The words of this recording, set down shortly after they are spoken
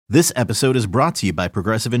This episode is brought to you by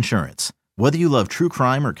Progressive Insurance. Whether you love true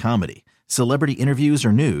crime or comedy, celebrity interviews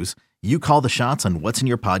or news, you call the shots on what's in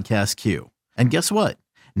your podcast queue. And guess what?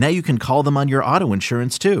 Now you can call them on your auto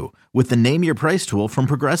insurance too with the Name Your Price tool from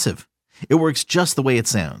Progressive. It works just the way it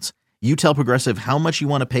sounds. You tell Progressive how much you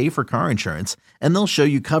want to pay for car insurance, and they'll show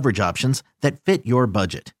you coverage options that fit your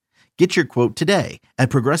budget. Get your quote today at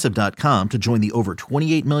Progressive.com to join the over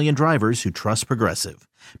 28 million drivers who trust Progressive.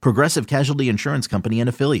 Progressive Casualty Insurance Company and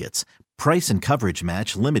Affiliates. Price and coverage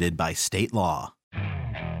match limited by state law.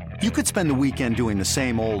 You could spend the weekend doing the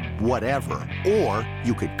same old whatever, or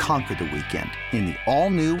you could conquer the weekend in the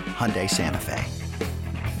all-new Hyundai Santa Fe.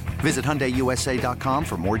 Visit HyundaiUSA.com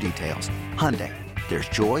for more details. Hyundai, there's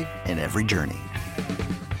joy in every journey.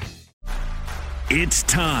 It's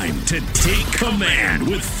time to take command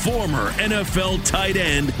with former NFL tight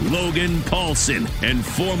end Logan Paulsen and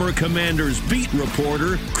former Commanders beat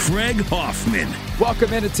reporter Craig Hoffman.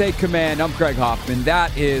 Welcome in to Take Command. I'm Craig Hoffman.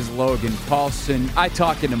 That is Logan Paulsen. I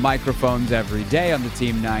talk into microphones every day on the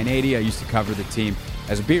Team 980. I used to cover the team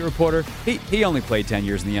as a beat reporter. He only played 10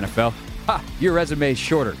 years in the NFL. Ha! Your resume's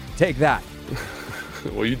shorter. Take that.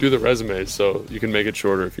 Well, you do the resume, so you can make it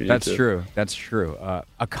shorter if you need to. That's true. That's true.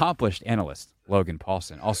 Accomplished analyst, Logan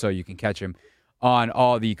Paulsen. Also, you can catch him on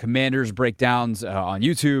all the Commanders breakdowns on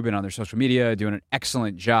YouTube and on their social media, doing an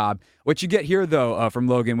excellent job. What you get here, though, from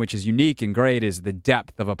Logan, which is unique and great, is the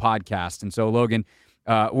depth of a podcast. And so, Logan,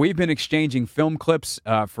 we've been exchanging film clips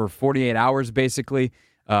for 48 hours, basically.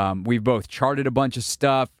 We've both charted a bunch of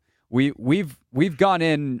stuff. We've gone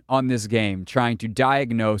in on this game trying to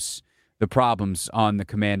diagnose the problems on the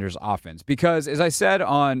Commanders' offense. Because, as I said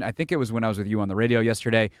I think it was when I was with you on the radio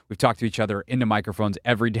yesterday, we've talked to each other into microphones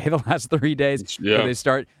every day the last 3 days. Yeah.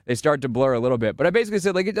 So they start to blur a little bit. But I basically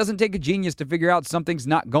said, it doesn't take a genius to figure out something's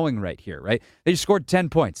not going right here, right? They just scored 10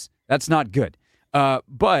 points. That's not good.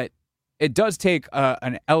 But it does take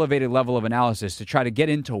an elevated level of analysis to try to get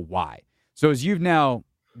into why. So as you've now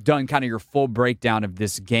done kind of your full breakdown of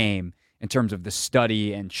this game in terms of the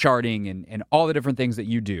study and charting and all the different things that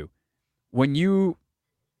you do, when you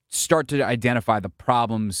start to identify the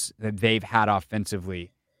problems that they've had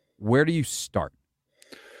offensively, where do you start?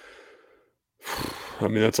 I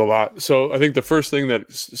mean, that's a lot. So I think the first thing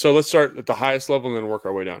so let's start at the highest level and then work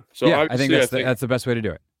our way down. So yeah, I think that's the best way to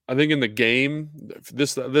do it. I think in the game,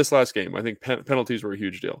 this last game, I think penalties were a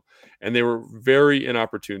huge deal, and they were very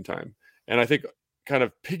inopportune time. And I think kind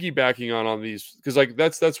of piggybacking on these, because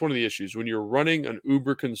that's one of the issues when you're running an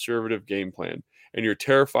uber conservative game plan and you're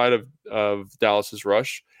terrified of Dallas's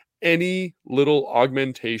rush, any little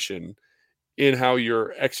augmentation in how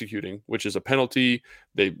you're executing, which is a penalty.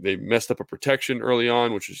 They messed up a protection early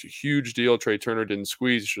on, which is a huge deal. Trey Turner didn't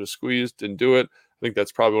squeeze. He should have squeezed, didn't do it. I think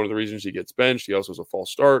that's probably one of the reasons he gets benched. He also has a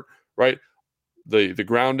false start, right? The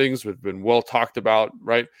groundings have been well talked about,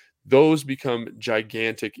 right? Those become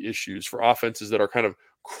gigantic issues for offenses that are kind of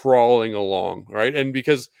crawling along, right? And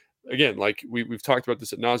because, again, like we've talked about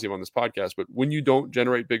this ad nauseum on this podcast, but when you don't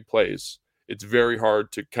generate big plays, it's very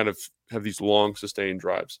hard to kind of have these long sustained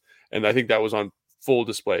drives. And I think that was on full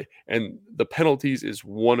display. And the penalties is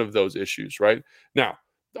one of those issues, right? Now,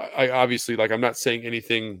 I obviously, I'm not saying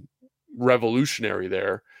anything revolutionary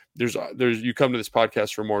there. There's you come to this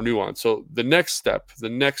podcast for more nuance. So the next step, the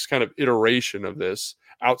next kind of iteration of this,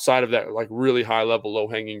 outside of that really high level, low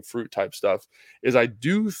hanging fruit type stuff, is I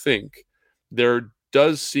do think there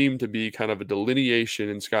does seem to be kind of a delineation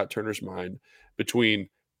in Scott Turner's mind between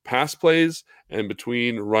pass plays and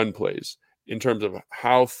between run plays in terms of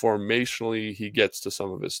how formationally he gets to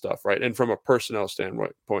some of his stuff, right? And from a personnel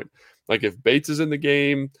standpoint, like if Bates is in the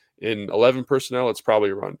game in 11 personnel, it's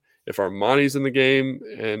probably a run. If Armani's in the game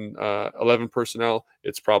in 11 personnel,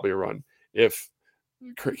 it's probably a run. If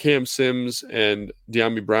Cam Sims and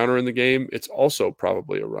De'Ami Brown are in the game, it's also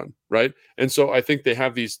probably a run, right? And so I think they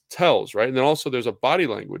have these tells, right? And then also there's a body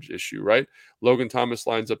language issue, right? Logan Thomas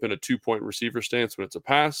lines up in a 2-point receiver stance when it's a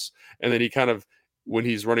pass, and then he kind of, when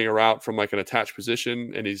he's running a route from an attached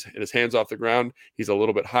position and his hands off the ground, he's a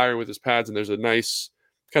little bit higher with his pads, and there's a nice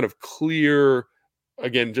kind of clear,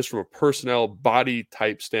 again, just from a personnel body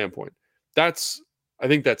type standpoint. I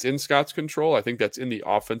think that's in Scott's control. I think that's in the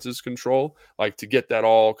offense's control, to get that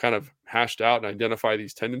all kind of hashed out and identify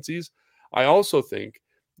these tendencies. I also think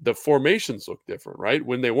the formations look different, right?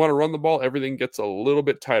 When they want to run the ball, everything gets a little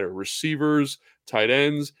bit tighter. Receivers, tight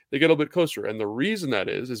ends, they get a little bit closer. And the reason that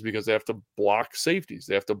is because they have to block safeties.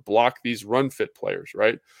 They have to block these run fit players,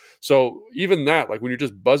 right? So even that, when you're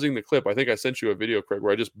just buzzing the clip, I think I sent you a video, Craig,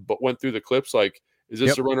 where I just went through the clips, is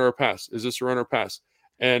this a run or a pass? Is this a run or pass?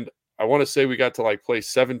 And I want to say we got to play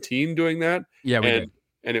 17 doing that. Yeah, we did.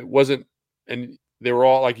 And it wasn't, and they were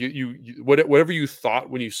all like whatever you thought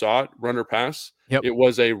when you saw it, run or pass. Yep. It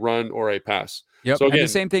was a run or a pass. Yep. So again, and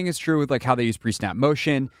the same thing is true with like how they use pre-snap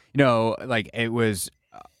motion. Like it was.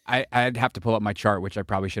 I'd have to pull up my chart, which I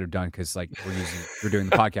probably should have done because like we're doing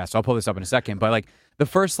the podcast. So I'll pull this up in a second. But like the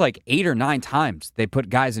first like 8 or 9 times they put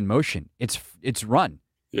guys in motion, it's run.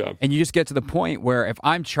 Yeah. And you just get to the point where if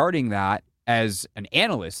I'm charting that as an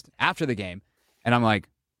analyst after the game, and I'm like,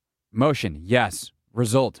 motion, yes,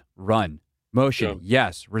 result, run. Motion,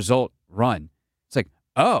 yes, result, run. It's like,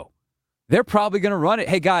 oh, they're probably going to run it.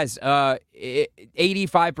 Hey, guys,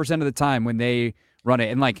 85% of the time when they run it,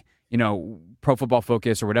 and like, Pro Football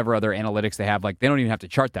Focus or whatever other analytics they have, like they don't even have to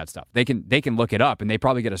chart that stuff. They can look it up, and they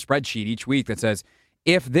probably get a spreadsheet each week that says,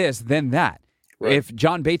 if this, then that. Right. If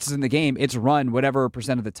John Bates is in the game, it's run whatever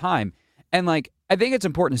percent of the time. And like, I think it's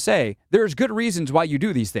important to say there's good reasons why you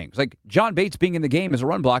do these things. Like John Bates being in the game as a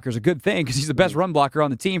run blocker is a good thing because he's the best run blocker on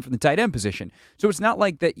the team from the tight end position. So it's not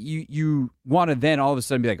like that you want to then all of a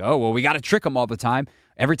sudden be like, oh, well, we got to trick him all the time.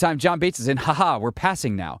 Every time John Bates is in, we're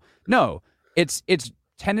passing now. No, it's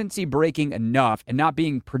tendency breaking enough and not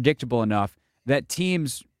being predictable enough that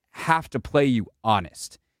teams have to play you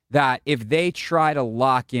honest. That if they try to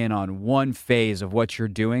lock in on one phase of what you're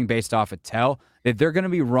doing based off a tell, that they're going to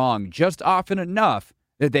be wrong just often enough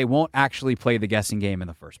that they won't actually play the guessing game in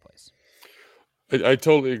the first place. I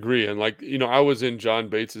totally agree. And like, I was in John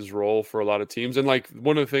Bates's role for a lot of teams. And like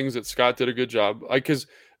one of the things that Scott did a good job, like, because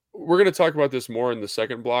we're going to talk about this more in the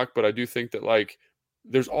second block, but I do think that like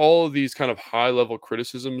there's all of these kind of high level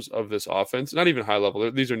criticisms of this offense, not even high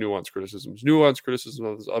level. These are nuanced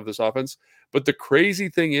criticisms of this offense. But the crazy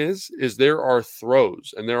thing is there are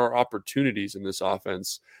throws and there are opportunities in this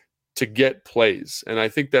offense to get plays. And I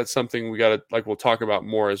think that's something we got to, like, we'll talk about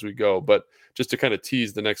more as we go, but just to kind of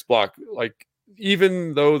tease the next block, like,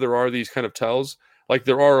 even though there are these kind of tells, like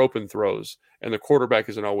there are open throws and the quarterback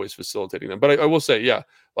isn't always facilitating them. But I will say, yeah,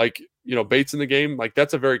 like, Bates in the game, like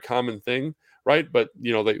that's a very common thing. Right. But,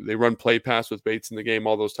 they run play pass with Bates in the game,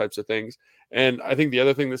 all those types of things. And I think the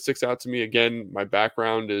other thing that sticks out to me, again, my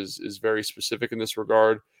background is very specific in this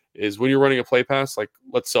regard, is when you're running a play pass, like,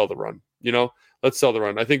 let's sell the run, let's sell the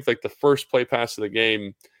run. I think like the first play pass of the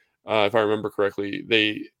game, if I remember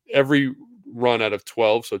correctly, every run out of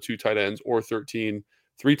 12, so 2 tight ends, or 13,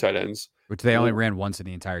 3 tight ends. Which they only ran once in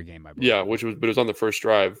the entire game, I believe. Yeah, but it was on the first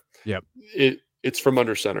drive. Yep. It's from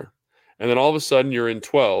under center. And then all of a sudden you're in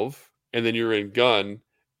 12. And then you're in gun,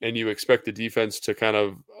 and you expect the defense to kind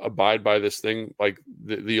of abide by this thing, like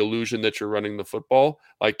the illusion that you're running the football.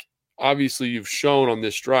 Like, obviously, you've shown on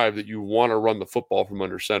this drive that you want to run the football from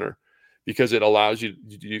under center because it allows you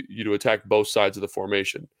to attack both sides of the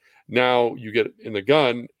formation. Now you get in the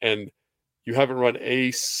gun, and you haven't run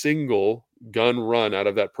a single gun run out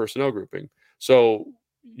of that personnel grouping. So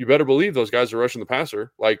you better believe those guys are rushing the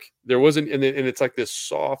passer. Like, there wasn't, and it's like this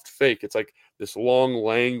soft fake. It's like this long,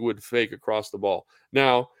 languid fake across the ball.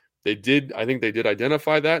 Now, I think they did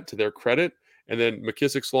identify that to their credit. And then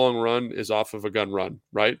McKissick's long run is off of a gun run,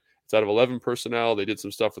 right? It's out of 11 personnel. They did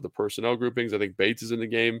some stuff with the personnel groupings. I think Bates is in the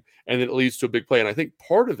game, and it leads to a big play. And I think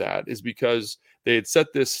part of that is because they had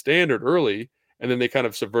set this standard early, and then they kind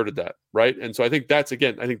of subverted that, right? And so I think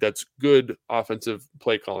that's good offensive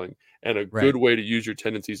play calling and a good way to use your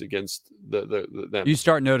tendencies against them. You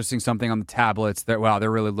start noticing something on the tablets that, wow, they're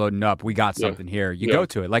really loading up. We got something here. You go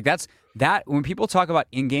to it. Like that. When people talk about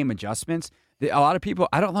in-game adjustments, a lot of people,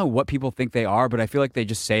 I don't know what people think they are, but I feel like they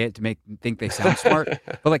just say it to think they sound smart.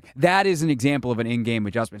 But like that is an example of an in-game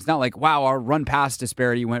adjustment. It's not like, wow, our run-pass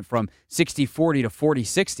disparity went from 60-40 to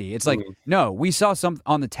 40-60. It's like, no, we saw some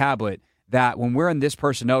on the tablet that when we're in this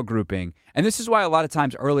personnel grouping, and this is why a lot of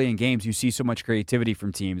times early in games you see so much creativity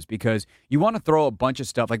from teams, because you want to throw a bunch of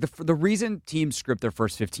stuff. Like the reason teams script their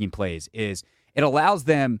first 15 plays is it allows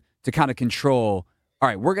them to kind of control, all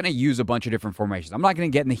right, we're going to use a bunch of different formations. I'm not going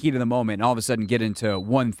to get in the heat of the moment and all of a sudden get into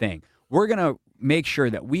one thing. We're going to make sure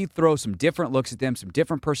that we throw some different looks at them, some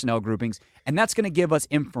different personnel groupings, and that's going to give us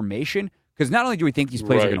information, because not only do we think these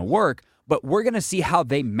plays are going to work, but we're going to see how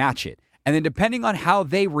they match it. And then depending on how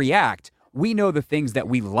they react, we know the things that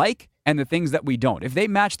we like and the things that we don't. If they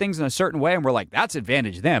match things in a certain way and we're like, that's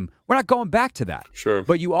advantage them, we're not going back to that. Sure.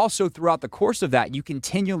 But you also, throughout the course of that, you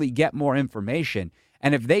continually get more information.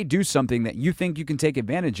 And if they do something that you think you can take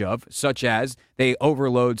advantage of, such as they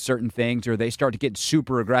overload certain things or they start to get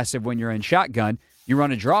super aggressive when you're in shotgun, you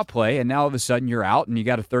run a draw play, and now all of a sudden you're out and you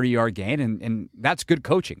got a 30-yard gain, and that's good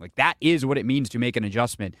coaching. Like, that is what it means to make an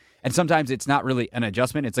adjustment. And sometimes it's not really an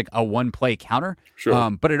adjustment. It's like a one-play counter.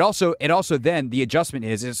 Sure. But it also then the adjustment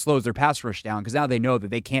is it slows their pass rush down, because now they know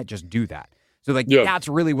that they can't just do that. So, that's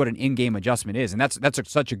really what an in-game adjustment is, and that's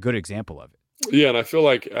such a good example of it. Yeah, and I feel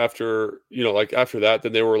like after that,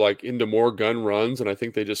 then they were like into more gun runs, and I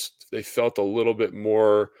think they felt a little bit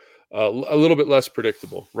more, a little bit less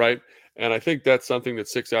predictable, right? And I think that's something that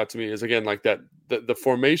sticks out to me is again like that the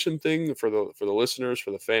formation thing for the listeners,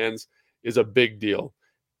 for the fans, is a big deal.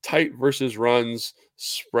 Tight versus runs,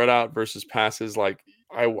 spread out versus passes. Like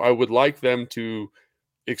I would like them to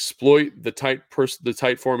exploit the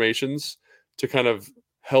tight formations to kind of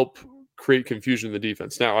help create confusion in the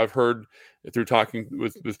defense. Now, I've heard through talking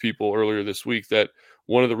with people earlier this week that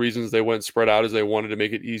one of the reasons they went spread out is they wanted to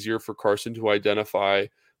make it easier for Carson to identify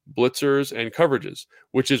blitzers and coverages,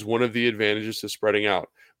 which is one of the advantages to spreading out.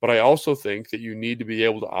 But I also think that you need to be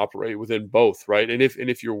able to operate within both, right? And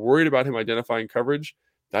if you're worried about him identifying coverage,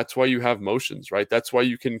 that's why you have motions, right? That's why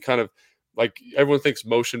you can kind of, like, everyone thinks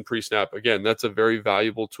motion pre-snap. Again, that's a very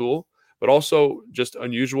valuable tool, but also just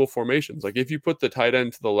unusual formations. Like if you put the tight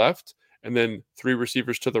end to the left and then 3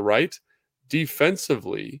 receivers to the right,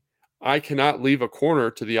 defensively, I cannot leave a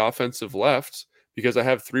corner to the offensive left because I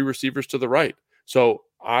have 3 receivers to the right. So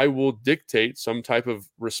I will dictate some type of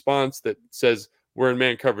response that says we're in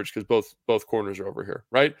man coverage because both corners are over here,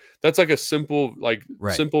 right? That's like a simple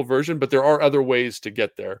simple version, but there are other ways to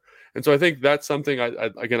get there. And so I think that's something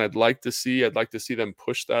I'd like to see. I'd like to see them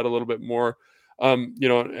push that a little bit more.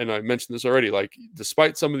 And I mentioned this already, like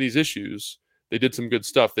despite some of these issues, they did some good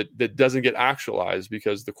stuff that doesn't get actualized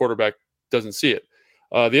because the quarterback doesn't see it.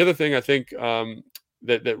 The other thing I think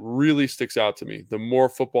that really sticks out to me, the more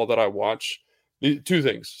football that I watch, 2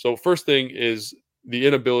 things. So first thing is the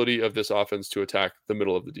inability of this offense to attack the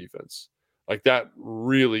middle of the defense. Like that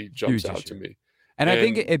really jumps out to me. And I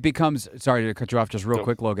think it becomes, sorry to cut you off just real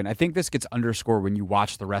quick, Logan. I think this gets underscored when you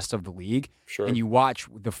watch the rest of the league. Sure. And you watch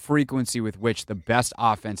the frequency with which the best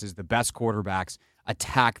offenses, the best quarterbacks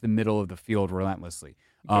attack the middle of the field relentlessly.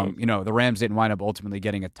 The Rams didn't wind up ultimately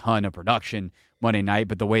getting a ton of production Monday night,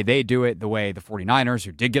 but the way they do it, the way the 49ers,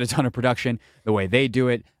 who did get a ton of production, the way they do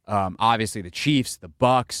it, obviously the Chiefs, the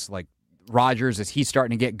Bucks, like Rodgers, as he's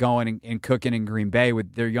starting to get going and cooking in Green Bay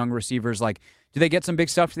with their young receivers, like, do they get some big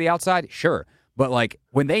stuff to the outside? Sure. But, like,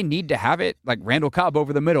 when they need to have it, like Randall Cobb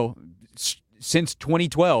over the middle since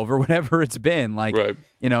 2012 or whatever it's been, like, right.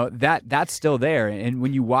 That's still there. And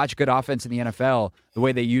when you watch good offense in the NFL, the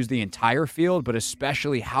way they use the entire field, but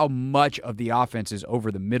especially how much of the offense is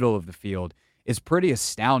over the middle of the field, is pretty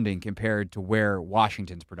astounding compared to where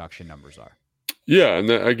Washington's production numbers are. Yeah, and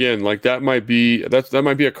again, like that might be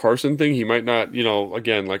a Carson thing. He might not,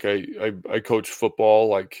 again, like I coach football,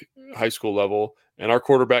 like high school level, and our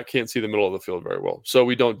quarterback can't see the middle of the field very well. So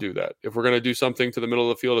we don't do that. If we're going to do something to the middle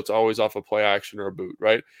of the field, it's always off a play action or a boot,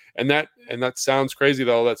 right? And that sounds crazy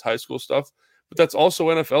though, that's high school stuff, but that's also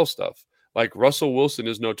NFL stuff. Like Russell Wilson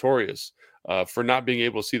is notorious for not being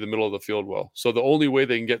able to see the middle of the field well. So the only way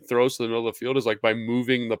they can get throws to the middle of the field is like by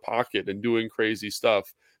moving the pocket and doing crazy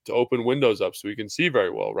stuff to open windows up so we can see very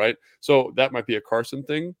well, right? So that might be a Carson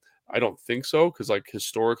thing. I don't think so, because like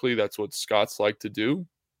historically that's what Scott's like to do.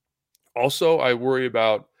 Also, I worry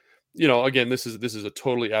about, again, this is a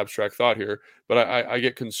totally abstract thought here, but I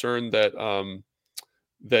get concerned that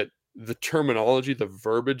that the terminology, the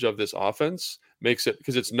verbiage of this offense makes it,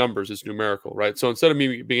 because it's numbers, it's numerical, right? So instead of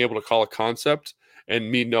me being able to call a concept and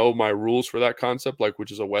me know my rules for that concept, like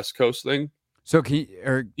which is a West Coast thing. So can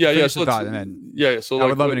you, So thought, and then So I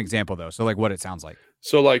would love an example though. So like what it sounds like.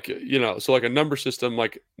 So like, so like a number system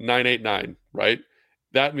like 989, right?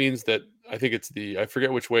 That means that I think it's I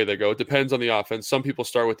forget which way they go. It depends on the offense. Some people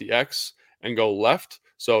start with the X and go left.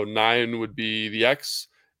 So 9 would be the X,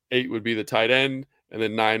 8 would be the tight end, and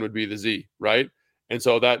then 9 would be the Z, right? And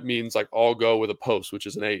so that means like all go with a post, which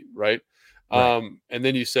is an 8, right? And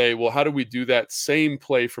then you say, well, how do we do that same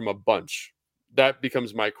play from a bunch? That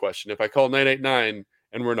becomes my question. If I call 989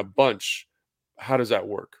 and we're in a bunch, how does that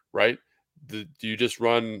work, right? Do you just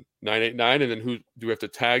run 989 and then who do we have to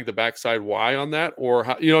tag the backside Y on that, or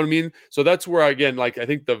how, you know what I mean? So that's where I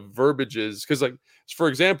think the verbiage is, because like, for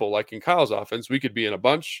example, like in Kyle's offense, we could be in a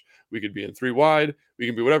bunch, we could be in 3 wide, we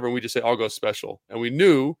can be whatever, and we just say I'll go special, and we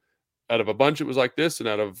knew out of a bunch it was like this, and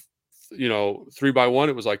out of 3 by 1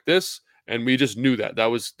 it was like this, and we just knew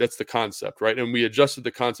that's the concept, right? And we adjusted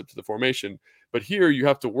the concept to the formation. But here you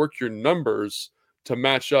have to work your numbers to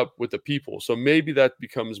match up with the people. So maybe that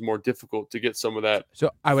becomes more difficult to get some of that.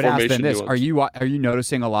 So I would ask them this: nuance. Are you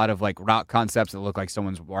noticing a lot of like route concepts that look like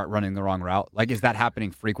someone's running the wrong route? Like, is that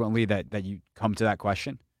happening frequently that you come to that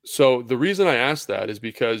question? So the reason I ask that is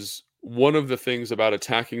because one of the things about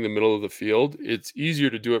attacking the middle of the field, it's easier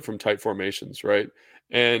to do it from tight formations, right?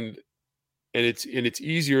 And it's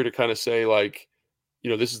easier to kind of say like,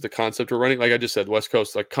 this is the concept we're running. Like I just said, West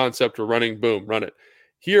Coast, like concept we're running, boom, run it.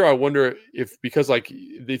 Here, I wonder because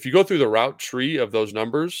if you go through the route tree of those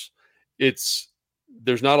numbers,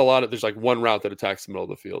 there's not a lot of, there's like one route that attacks the middle of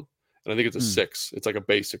the field. And I think it's a 6. It's like a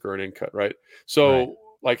basic or an in cut, right? So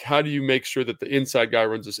like, how do you make sure that the inside guy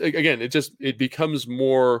runs this? Again, it becomes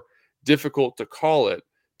more difficult to call it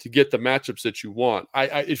to get the matchups that you want.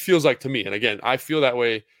 It feels like to me, and again, I feel that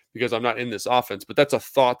way because I'm not in this offense, but that's a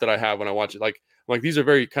thought that I have when I watch it. Like these are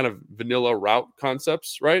very kind of vanilla route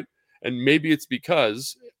concepts, right? And maybe it's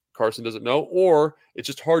because Carson doesn't know, or it's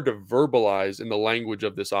just hard to verbalize in the language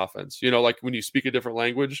of this offense. Like when you speak a different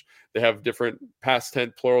language, they have different past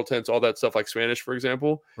tense, plural tense, all that stuff, like Spanish, for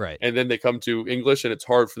example. Right. And then they come to English and it's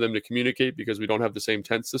hard for them to communicate because we don't have the same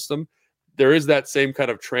tense system. There is that same kind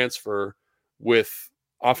of transfer with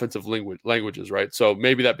offensive languages, right? So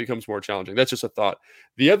maybe that becomes more challenging. That's just a thought.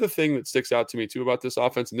 The other thing that sticks out to me too about this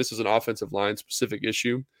offense, and this is an offensive line specific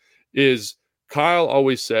issue, is Kyle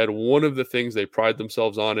always said one of the things they pride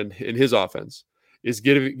themselves on in his offense is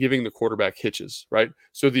giving the quarterback hitches, right?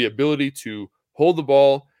 So the ability to hold the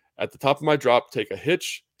ball at the top of my drop, take a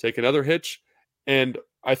hitch, take another hitch. And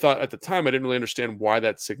I thought at the time, I didn't really understand why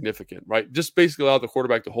that's significant, right? Just basically allow the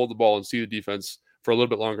quarterback to hold the ball and see the defense for a little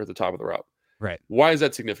bit longer at the top of the route. Right. Why is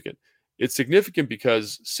that significant? It's significant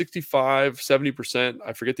because 65, 70%,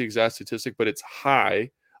 I forget the exact statistic, but it's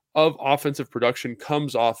high, of offensive production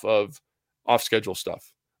comes off schedule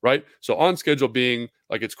stuff, right? So on schedule being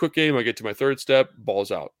like it's quick game, I get to my third step,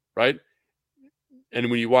 ball's out, right?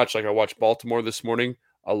 And when you watch, like I watched Baltimore this morning,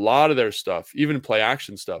 a lot of their stuff, even play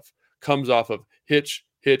action stuff, comes off of hitch,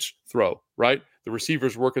 throw, right? The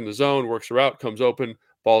receivers work in the zone, works her out, comes open,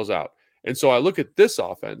 ball's out. And so I look at this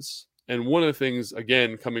offense, and one of the things,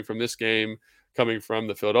 again, coming from this game, coming from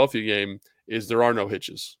the Philadelphia game, is there are no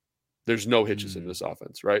hitches. There's no hitches in this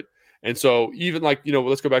offense, right? And so even like,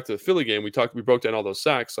 let's go back to the Philly game. We broke down all those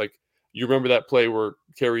sacks. Like, you remember that play where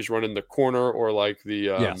Kerry's running the corner, or like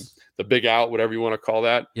the big out, whatever you want to call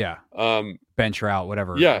that. Yeah. Bench route,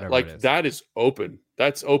 whatever. Yeah. Whatever like that is open.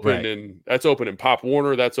 That's open in Pop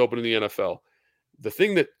Warner. That's open in the NFL. The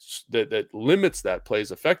thing that limits that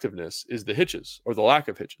play's effectiveness is the hitches, or the lack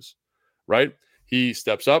of hitches, right? He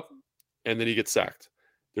steps up and then he gets sacked.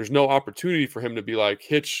 There's no opportunity for him to be like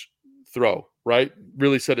hitch, throw, right?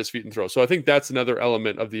 Really set his feet and throw. So I think that's another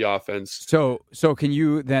element of the offense. So can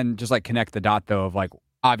you then just like connect the dot though of like,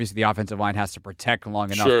 obviously the offensive line has to protect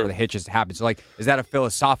long enough for the hitches to happen. So like, is that a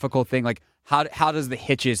philosophical thing? Like how does the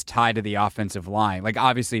hitches tie to the offensive line? Like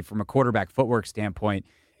obviously from a quarterback footwork standpoint,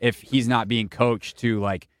 if he's not being coached to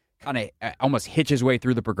like kind of almost hitch his way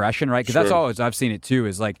through the progression, right? Because that's always, I've seen it too,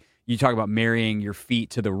 is like you talk about marrying your feet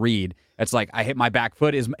to the read. It's like I hit my back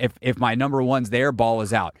foot, is if my number one's there, ball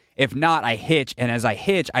is out. If not, I hitch, and as I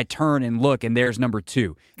hitch, I turn and look, and there's number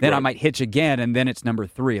 2. Then I might hitch again, and then it's number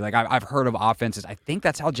 3. Like I've heard of offenses. I think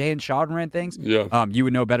that's how Jay and Sean ran things. Yeah. You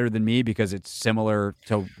would know better than me because it's similar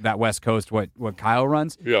to that West Coast what Kyle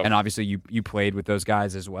runs. Yeah. And obviously you played with those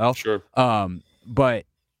guys as well. Sure. But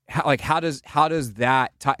how does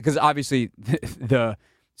that tie? Because obviously the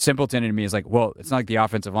simpleton in me is like, well, it's not like the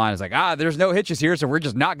offensive line is like, there's no hitches here, so we're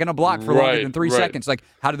just not going to block for longer than 3 seconds. Like,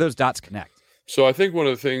 how do those dots connect? So I think one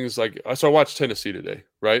of the things, I watched Tennessee today,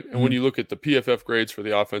 right? And when you look at the PFF grades for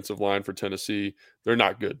the offensive line for Tennessee, they're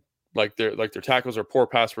not good. Like their tackles are poor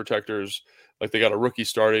pass protectors. Like they got a rookie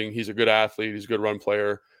starting. He's a good athlete. He's a good run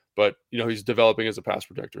player, but he's developing as a pass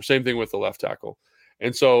protector. Same thing with the left tackle.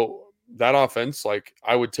 And so that offense, like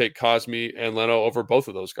I would take Cosmi and Leno over both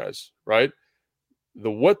of those guys, right?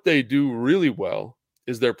 What they do really well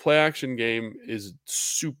is their play action game is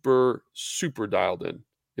super, super dialed in.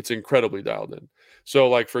 It's incredibly dialed in. So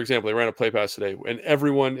like, for example, they ran a play pass today and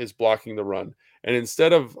everyone is blocking the run. And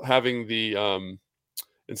instead of having having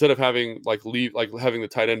the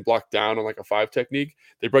tight end block down on like a 5 technique,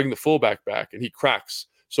 they bring the fullback back and he cracks.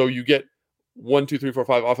 So you get 1, 2, 3, 4,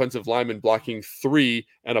 5 offensive linemen blocking 3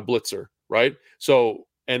 and a blitzer, right? So,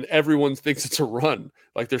 and everyone thinks it's a run.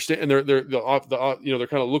 Like they're standing, they're kind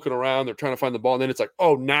of looking around, they're trying to find the ball, and then it's like,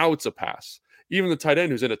 oh, now it's a pass. Even the tight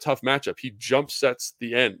end who's in a tough matchup, he jump sets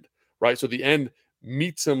the end, right? So the end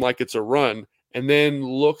meets him like it's a run, and then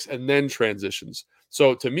looks and then transitions.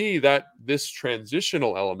 So to me, that this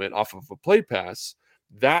transitional element off of a play pass,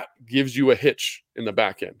 that gives you a hitch in the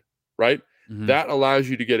back end, right? Mm-hmm. That allows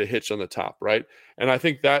you to get a hitch on the top, right? And I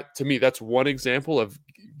think that, to me, that's one example of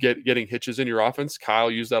getting hitches in your offense. Kyle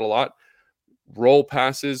used that a lot. Roll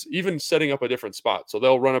passes, even setting up a different spot. So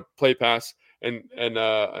they'll run a play pass and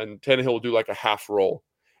Tannehill will do like a half roll.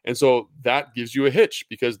 And so that gives you a hitch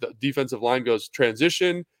because the defensive line goes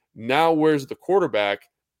transition. Now where's the quarterback?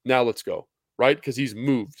 Now let's go, right? Because he's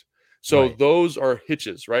moved. So Right. those are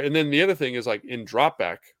hitches, right? And then the other thing is like in drop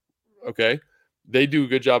back, okay, they do a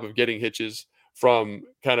good job of getting hitches from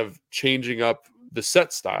kind of changing up the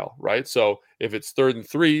set style, right? So if it's 3rd and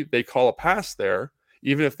 3, they call a pass there.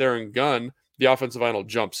 Even if they're in gun, the offensive line will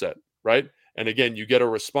jump set, right? And again, you get a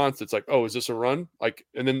response that's like, oh, is this a run? Like,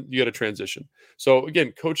 and then you get a transition. So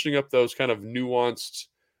again, coaching up those kind of nuanced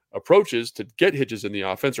approaches to get hitches in the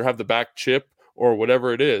offense or have the back chip or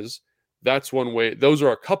whatever it is, that's one way. Those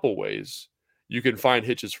are a couple ways you can find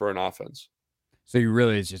hitches for an offense. So you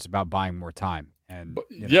really, it's just about buying more time. And But,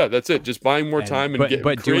 you know, yeah, that's it. Just buying more time and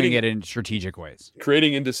but doing it in strategic ways.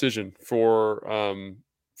 creating indecision for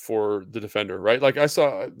the defender, right? Like I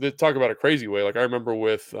saw they talk about a crazy way. Like I remember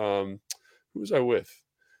with who was I with?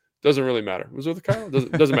 Doesn't really matter. Was it with Kyle?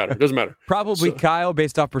 Doesn't matter. Doesn't matter. Probably So- Kyle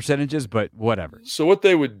based off percentages, but whatever. So what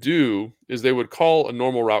they would do is they would call a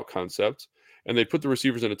normal route concept and they put the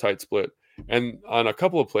receivers in a tight split. And on a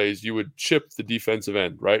couple of plays, you would chip the defensive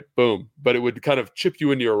end, right? Boom. But it would kind of chip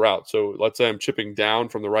you into your route. So let's say I'm chipping down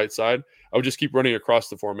from the right side. I would just keep running across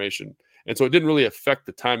the formation. And so it didn't really affect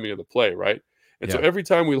the timing of the play, right? And so Yeah. every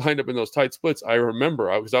time we lined up in those tight splits, I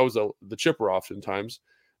remember, because I was the chipper oftentimes,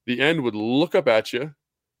 the end would look up at you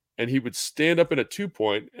and he would stand up in a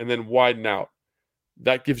 2-point and then widen out.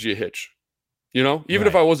 That gives you a hitch. You know, even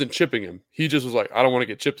if Right. I wasn't chipping him, he just was like, I don't want to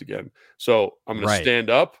get chipped again. So I'm going to Right. stand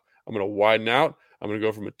up. I'm going to widen out. I'm going to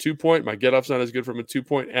go from a 2-point. My get up's not as good from a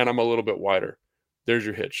 2-point, and I'm a little bit wider. There's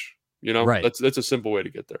your hitch. You know, Right. that's a simple way to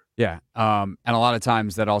get there. Yeah. And a lot of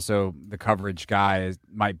times that also the coverage guy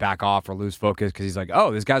might back off or lose focus because he's like,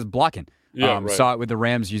 oh, this guy's blocking. Yeah, right. Saw it with the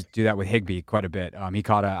Rams. Used to do that with Higbee quite a bit. He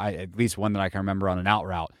caught at least one that I can remember on an out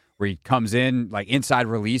route where he comes in like inside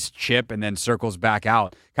release chip and then circles back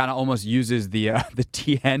out. Kind of almost uses the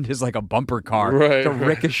T end as like a bumper car Right, to right.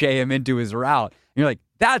 ricochet him into his route. And you're like,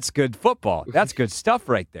 that's good football. That's good stuff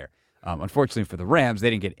right there. Unfortunately for the Rams, they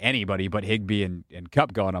didn't get anybody but Higbee and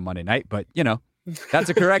Kupp going on Monday night. But you know, that's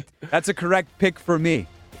a correct pick for me.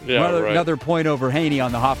 Yeah, right. Another point over Haney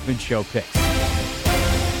on the Hoffman Show picks.